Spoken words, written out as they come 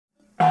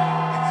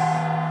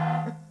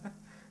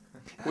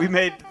we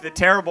made the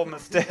terrible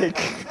mistake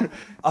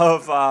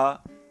of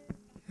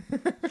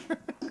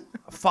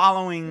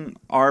following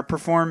our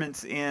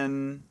performance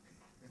in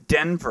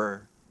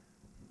Denver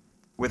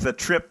with a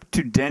trip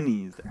to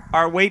Denny's.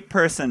 Our wait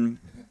person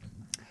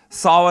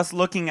saw us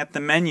looking at the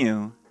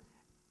menu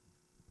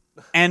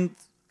and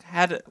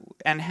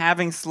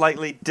having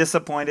slightly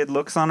disappointed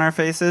looks on our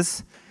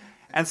faces.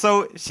 And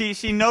so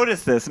she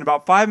noticed this, and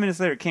about 5 minutes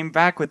later came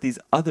back with these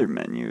other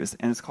menus,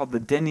 and it's called the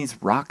Denny's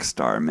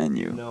Rockstar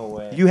menu. No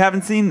way. You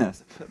haven't seen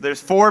this.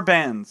 There's 4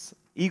 bands.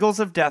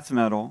 Eagles of Death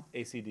Metal,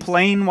 ACDC.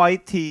 Plain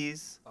White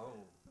Tees,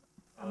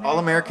 All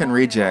American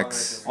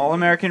Rejects, All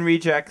American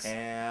Rejects,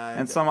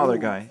 and some other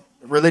guy.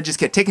 Religious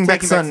Kid, Taking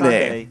Back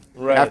Sunday.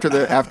 Right.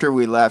 After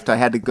we left, I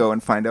had to go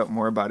and find out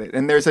more about it.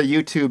 And there's a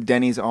YouTube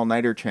Denny's All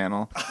Nighter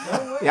channel.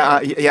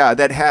 Yeah,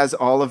 that has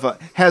all of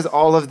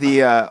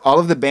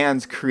the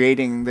bands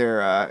creating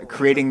their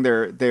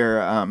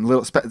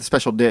little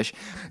special dish.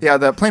 Yeah,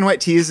 the Plain White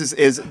Tees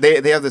is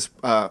they have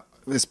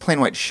this plain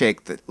white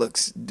shake that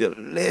looks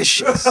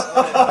delicious. So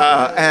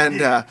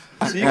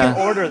you can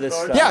order this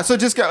stuff. Yeah, so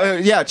just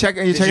go. Check.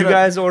 Did you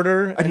guys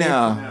order?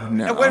 No.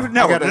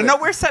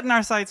 We're setting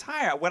our sights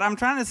higher. What I'm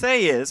trying to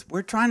say is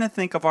we're trying to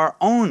think of our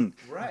own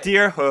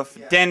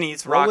Deerhoof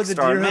Denny's What would the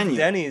Rockstar Deerhoof menu.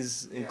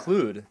 Denny's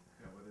include?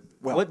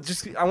 Well,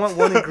 I want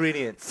one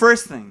ingredient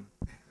First thing,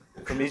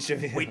 from each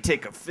of you. we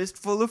take a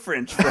fistful of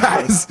French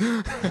fries.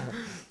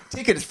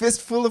 Take a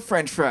fistful of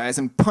French fries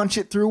and punch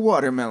it through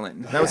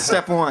watermelon. That was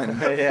step 1.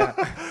 Yeah.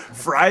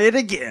 Fry it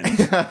again.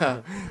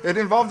 It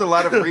involved a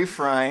lot of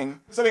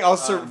refrying. Something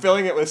else,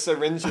 filling it with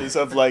syringes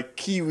of like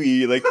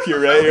kiwi, like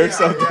puree or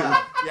something.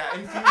 Yeah,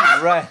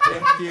 infused. Right.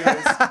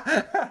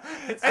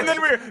 Infused. And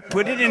then we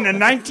put it in a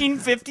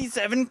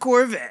 1957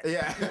 Corvette.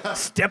 Yeah.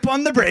 Step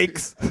on the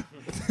brakes,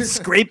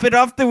 scrape it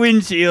off the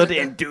windshield,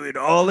 and do it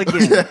all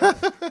again.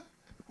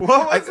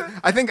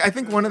 I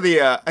think one of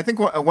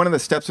the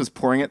steps was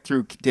pouring it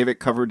through David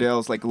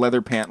Coverdale's like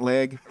leather pant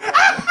leg.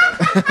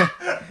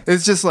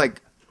 It's just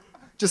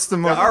the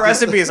most. Our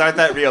recipes aren't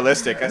that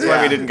realistic. That's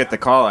why we didn't get the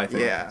call, I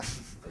think. Yeah.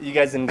 You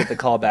guys didn't get the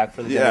call back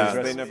for the Denny's Yeah,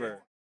 recipe. they never.